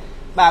គ្នា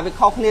បាទវា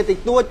ខុសគ្នាតិច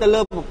តួចទៅ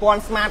លើប្រព័ន្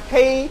ធ Smart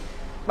Key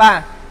បាទ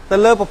ទៅ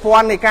លើប្រព័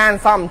ន្ធនៃការអ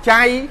ន្សំ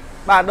ចៃ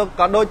បាទ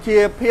ក៏ដូចជា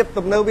ភាព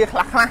ទំនើបវាខ្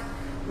លះ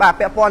បាទ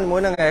ពាក់ព័ន្ធជាមួ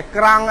យនឹង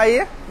ក្រង់អី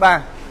បាទ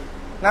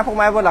ណាពុក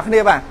ម៉ែបងប្អូនអរគ្នា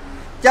បាទ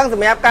អញ្ចឹងស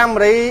ម្រាប់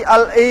Camry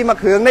LE មួយ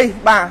គ្រឿងនេះ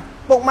បាទ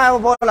ពុកម៉ែប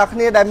ងប្អូនអរគ្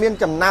នាដែលមាន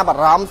ចំណាប់អា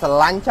រម្មណ៍ស្រ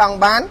ឡាញ់ចង់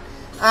បាន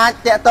អាច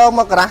តាក់ទង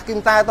មកការ៉ាស់គីម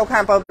តែទៅខា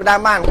ងបើដើ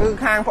មបានគឺ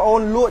ខាងប្អូ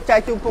នលក់ចែក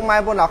ជូនពុកម៉ែប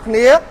ងប្អូនអរគ្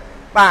នា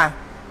បាទ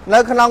នៅ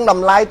ក្នុងត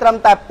ម្លៃត្រឹម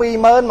តែ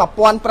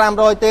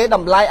 21500 ទេត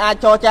ម្លៃអាច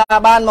ចរចា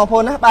បានបងប្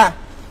អូនណាបាទ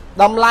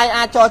តម្លៃ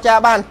អាចចរចា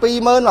បាន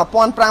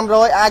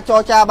 21500 អាចច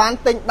រចាបាន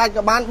ទិញដាច់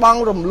ក៏បានបង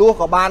រំលោះ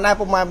ក៏បានដែរ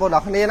ពុកម៉ែបងប្អូនអ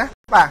រគ្នាណា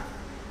បាទ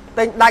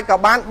ទិញដាច់ក៏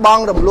បានបង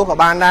រំលោះក៏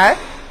បានដែរ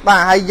បា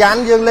ទហើយយ៉ាន់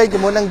យើងលេងជា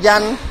មួយនឹងយ៉ា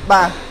ន់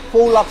បាទ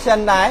full option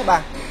ដែរបា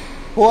ទ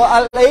ព្រោះ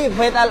LE ប្រ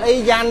ភេទ LE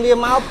យ៉ាន់វា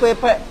មកពេល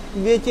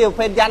វាជាប្រ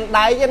ភេទយ៉ាន់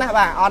ដៃទេណា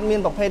បាទអត់មាន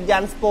ប្រភេទយ៉ា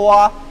ន់ស្ព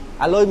ណ៌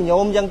អាលុយញោ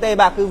មអញ្ចឹងទេ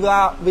បាទគឺ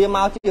វាម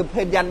កជាប្រ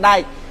ភេទយ៉ាន់ដៃ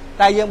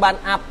tại dương ban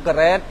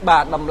upgrade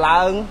bà đầm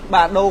lợn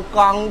bà đồ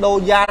con đồ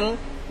dàn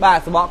bà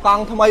sẽ bỏ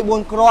con thay mấy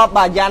buôn crop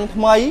bà dàn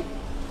mấy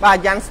bà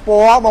dàn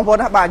sport bông vốn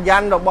bà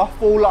dàn rồi bỏ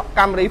full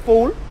Camry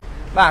full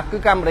bà cứ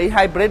Camry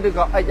Hybrid được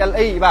gọi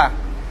XLI bà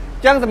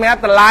chẳng thì mẹ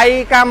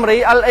lại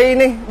Camry LI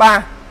ní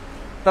bà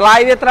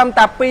lại với trăm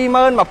tạp pi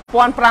mơn mà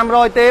quan pram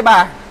rồi tê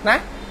bà nè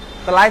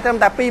lại trăm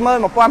tạp pi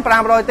mơn mà quan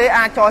pram rồi tê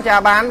ai cho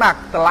cha bán bà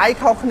lại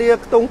không nia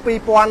tung pi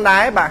quan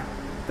đáy bà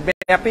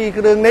mẹ pi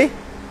cái đường ní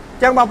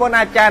chẳng bông vốn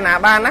ai cha nạ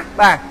ban á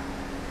bà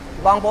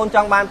bông vốn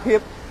trong ban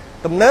phiếp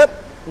tùm nước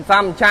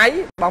xăm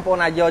cháy bông vốn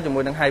ai vô cho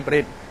mùi đằng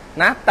hybrid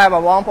nè tại bà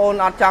bông vốn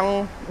ở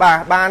trong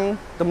bà ban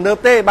tùm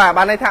nước tê bà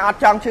ban này thang ở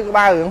trong chứ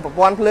ba hướng của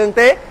quan lương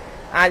tế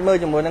ai mơ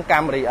cho mùi đằng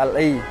Camry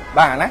LI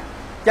bà nè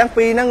chẳng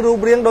pi năng ru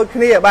riêng đôi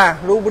kia bà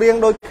ru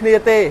riêng đôi kia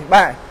tê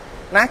bà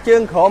nè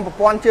chương khổm của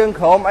quan chương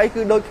khổm ấy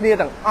cứ đôi kia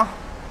đằng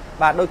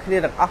bà đôi kia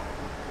đằng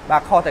bà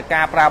kho thể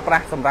ca pra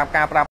pra sầm rạp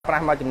ca pra pra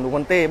mà chùm nụ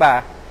tê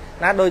bà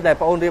nè đôi đại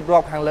phone riêng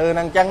rộp hàng lơ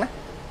năng chăng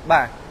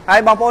bà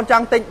hay bong phone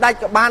trăng tịnh đạch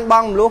các ban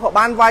bong lúa họ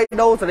ban vay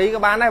đâu xử lý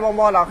các bạn này bong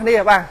bong đó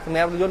kia bà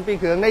mẹ dồn pi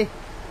hướng đi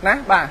nè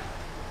bà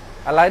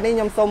lấy đi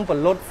nhâm xôm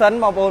phần lột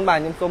sấn bong phone bà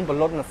nhâm xôm phần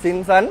lột là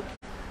xin sấn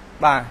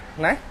bà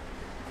nè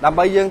làm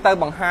bây dương tay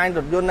bằng hai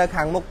rồi dồn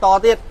hàng mục to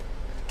tiết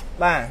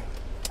bà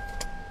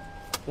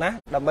nè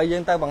làm bây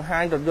dương tay bằng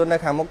hai rồi dồn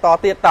hàng mục to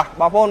tiết tỏ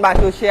bong phone bà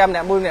chưa xem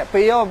nè mui nè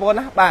phí bong phone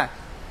á bà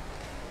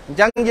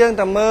chẳng dương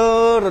tầm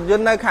mơ rồi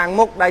dồn nơi hàng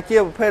mục đại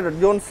chiêu phê rồi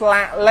dồn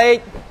slạ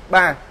lên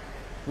bà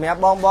mẹ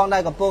bong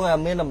đây còn phương là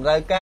miền nằm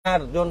rơi ca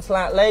rồi dồn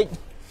slạ lên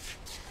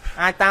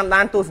ai tam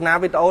đan tu sna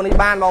video này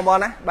ban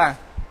bong á bà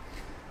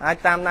ai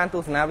tam đan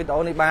tu sna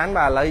video này bán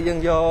bà lấy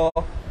dương vô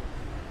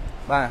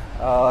bà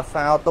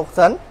sao tục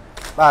sấn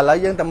bà lấy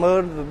dương tầm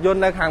mơ dồn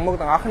nơi hàng mục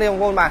tầng óc này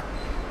không bà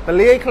tờ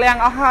lia khen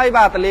ở hơi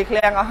bà tờ lia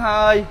khen ở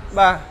hơi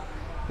bà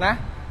nè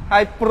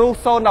hay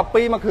pruson đọc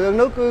pi mà hướng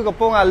nước cứ của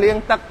phong là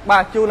liên tắc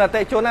bà chu là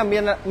tây chốn là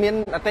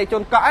miền tây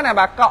chốn cõi này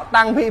bà cọ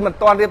tăng vì mình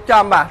toàn điệp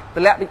trầm bà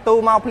từ lẹ bị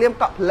tu mau phim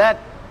cọ lên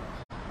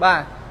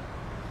bà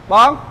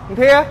bóng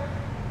thia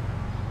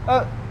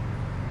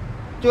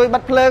chui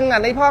bật lưng à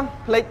này phong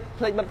lịch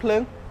bật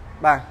lưng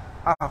bà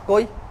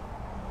cối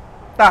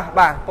ta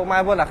bà phong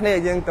mai vô đặc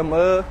này dương tầm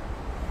mơ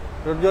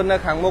rồi dồn là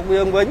kháng mục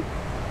dương vĩnh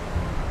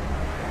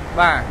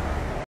bà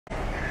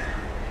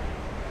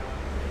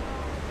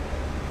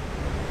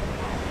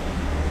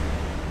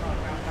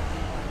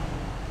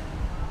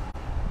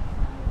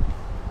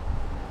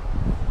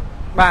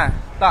bà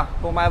tỏ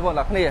cô mai vô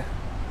lạc nè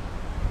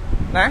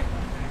nè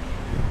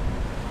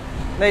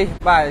đi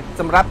bà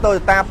sầm rắp tôi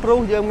ta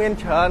pru dương miên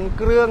trần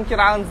krương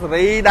tràn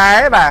gì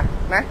đấy bà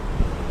nè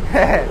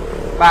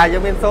bà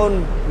dương miên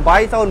xôn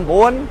váy xôn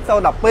 4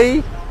 xôn đọc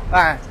pi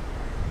bà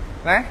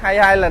nè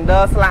hai lần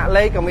đơ lạ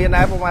lấy cả miên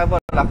này cô mai vô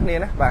lạc nè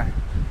nè bà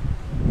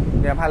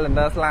đẹp hai lần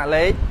đơ lạ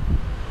lấy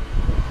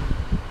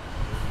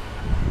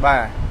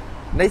bà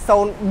lấy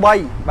xôn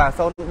bay bà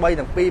xôn bay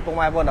thằng pi cô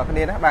mai vô lạc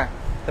nè nè bà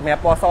แต่แม่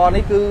ปอซอ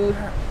นี่คือ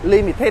ลิ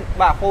มิเต็ด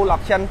บาโฟล์ล็อ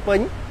กชันปิ้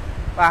ง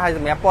บาให้แต่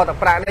แม่ปอตะ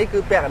ปรานี่คื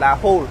อเปียกดา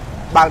โฟล์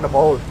บางดับโบ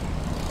ล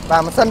บา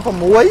งมันสั้นผม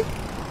มุ้ย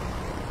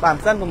บาง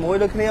สั้นผมมุ้ย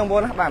ด้วยขี้ข้างบ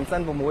นนะบางสั้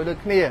นผมมุ้ยด้วย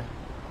ขี้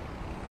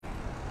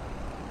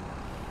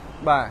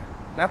บ่า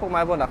นะพวกไม้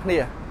บนดักขี้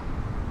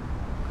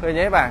เคยเ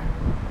นี้ยบ่า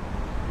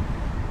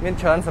มี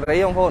เชิญสตรี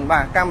ของพวกบ่า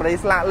การบริ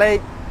สละเล็ก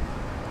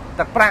ต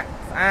ะปรา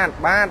สะอาด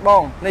บ้านบ้อ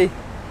งนี่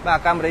บ่า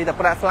การบริตะ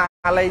ปราสละ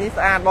เล็กนี่ส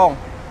ะอาดบ้อง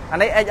อัน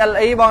นี้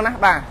XLI บ้องนะ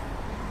บ่า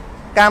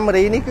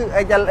Camryนี้คือ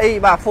XLI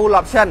บ่า full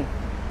option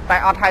แต่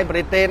ออไทยบ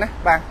ริเตนะ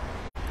บ่า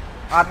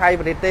ออไทย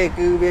บริเต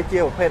คือวิจิ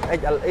โอเพช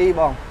XLI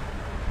บ้อง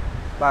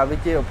บ่าวิ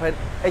จิโอเพช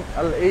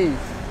XLI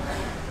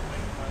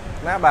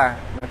นะบ่า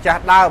จัด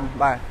ดาว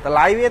บ่าแต่ไล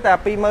ฟ์วิแต่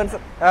ปีเมิน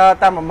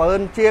แต่มาเมิน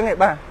เชียงไง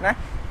บ่านะ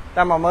แ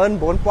ต่มาเมิน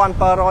4,000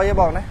 per roy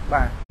บ้องนะบ่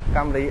า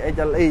Camry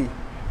XLI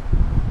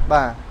บ่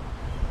า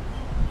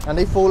อัน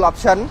นี้ full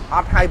option ออ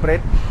ไทยบริ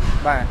ต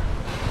บ่า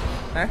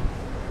นะ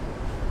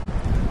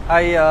ไอ้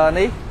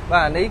นี้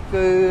bà ní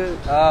cứ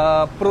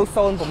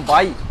prusonผม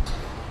bay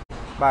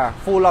bà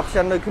full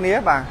option nơi kia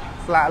bà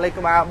lạ lên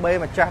cái ba b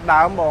mà chặt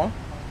đào bóng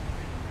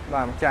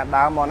bà chặt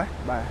đào món đấy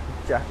bà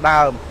chặt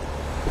đào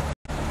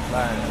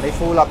bà ní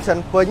full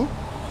option quýnh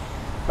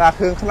bà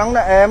thường nóng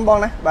là em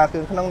bong đấy bà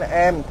thường nóng là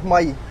em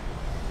mây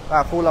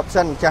bà full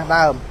option chặt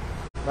đào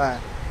bà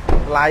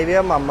lại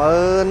với mà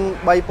mơn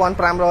bay pon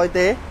pram rồi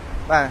thế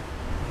bà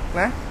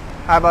nè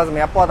hai bà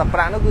mẹ po tập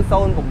ra nó cứ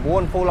sonผม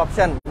buôn full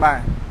option bà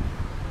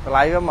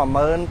lấy mà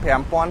mơn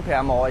phèm pon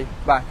phèm mồi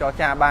bà cho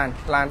cha bàn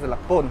lan sờ lạc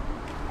pôn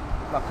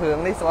bà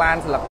hướng đi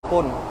lan sờ lạc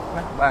pôn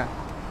bà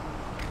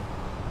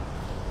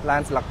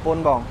lan sờ lạc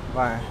pôn bỏng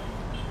bà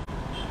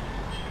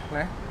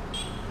nè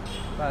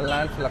bà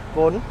lan sờ lạc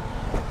pôn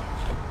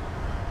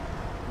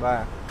bà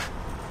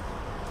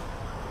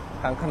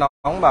thằng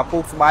nóng bà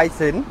phục bay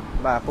xín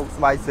bà phục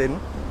bay xín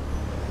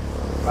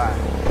bà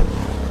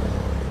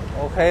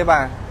ok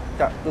bà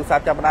tôi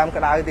sắp cho đam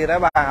cái đai thì đấy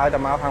bà ở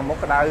tầm mau thằng một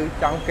cái đai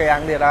trong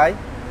keng đi đấy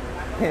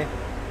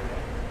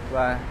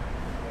và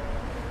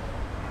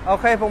អូ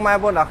ខេពុកម៉ែបង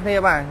ប្អូនគ្នា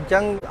បាទអញ្ចឹ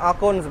ងអរ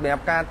គុណសម្រា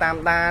ប់ការតាម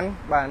ដាន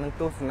បាទនឹង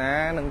ទស្សនា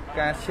នឹង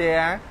ការ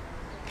share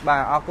បា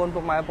ទអរគុណពុ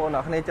កម៉ែបងប្អូន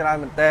គ្នាច្រើន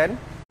មែនទែន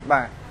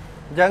បាទ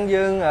អញ្ចឹង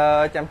យើង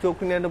ចាំជួប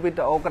គ្នានៅវី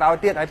ដេអូក្រោយ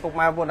ទៀតឲ្យពុក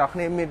ម៉ែបងប្អូនគ្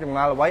នាមានចម្ង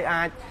ល់អ្វី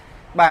អាច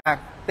បាទ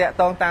តាក់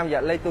ទងតាមរ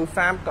យៈលេខទូរ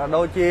ស័ព្ទក៏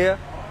ដូចជា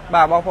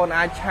បាទបងប្អូន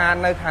អាចឆាត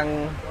នៅខាង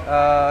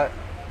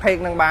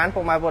page នឹងបាន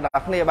ពុកម៉ែបងប្អូន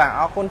គ្នាបាទ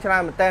អរគុណច្រើ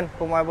នមែនទែន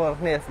ពុកម៉ែបងប្អូន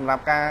គ្នាសម្រា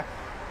ប់ការ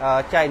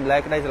ចែកម្លែ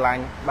កក្តីស្រឡា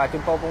ញ់បាទជូ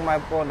នពរពុកម៉ែប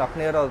ងប្អូនគ្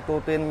នារកទទួល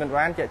ទានមាន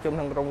បានជាជុំក្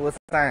នុងក្រុមគ្រួ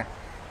សារ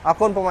អរ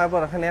គុណពុកម៉ែបងប្អូ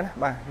នគ្នាណា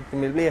បាទជំ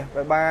រាបលា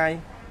បាយបាយ